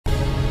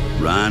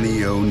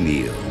Ronnie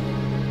O'Neal.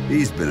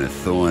 He's been a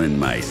thorn in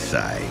my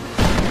side.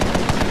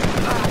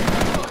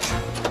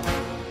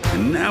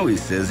 And now he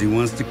says he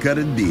wants to cut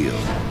a deal.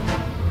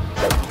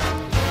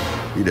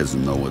 He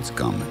doesn't know what's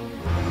coming.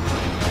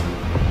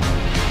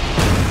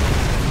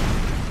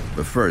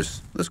 But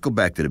first, let's go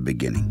back to the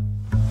beginning.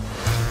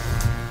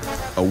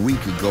 A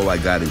week ago, I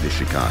got into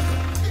Chicago.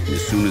 And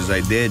as soon as I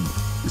did,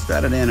 I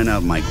started handing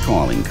out my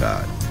calling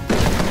card.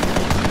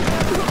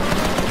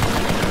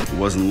 It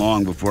wasn't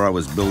long before I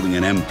was building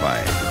an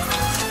empire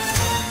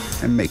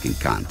and making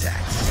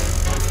contacts.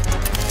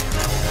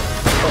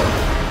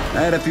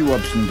 I had a few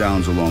ups and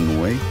downs along the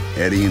way.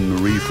 Eddie and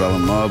Marie fell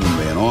in love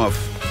and ran off.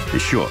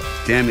 And sure,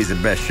 Tammy's the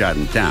best shot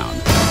in town.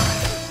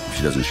 If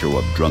she doesn't show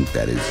up drunk,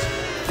 that is.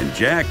 And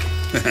Jack?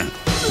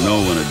 No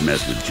one would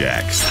mess with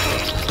Jack.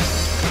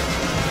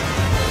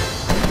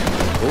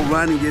 Old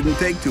Ronnie didn't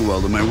take too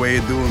well to my way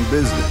of doing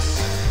business.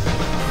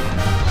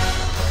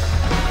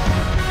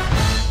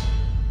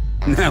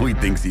 Now he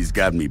thinks he's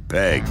got me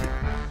pegged.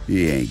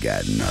 He ain't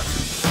got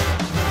nothing.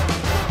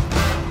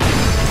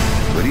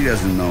 What he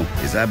doesn't know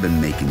is I've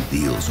been making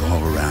deals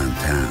all around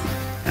town,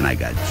 and I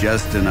got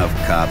just enough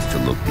cops to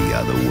look the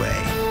other way.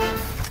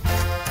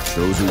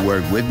 Those who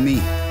work with me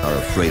are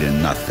afraid of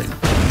nothing.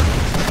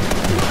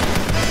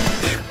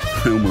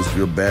 I almost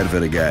feel bad for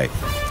the guy.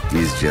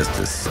 He's just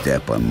a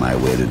step on my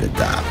way to the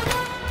top.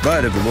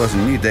 But if it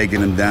wasn't me taking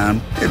him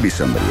down, it'd be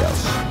somebody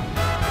else.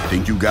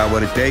 Think you got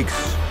what it takes?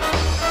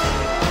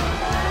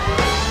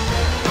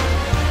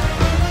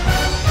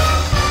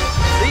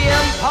 The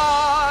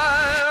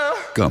Empire!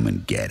 Come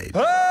and get it.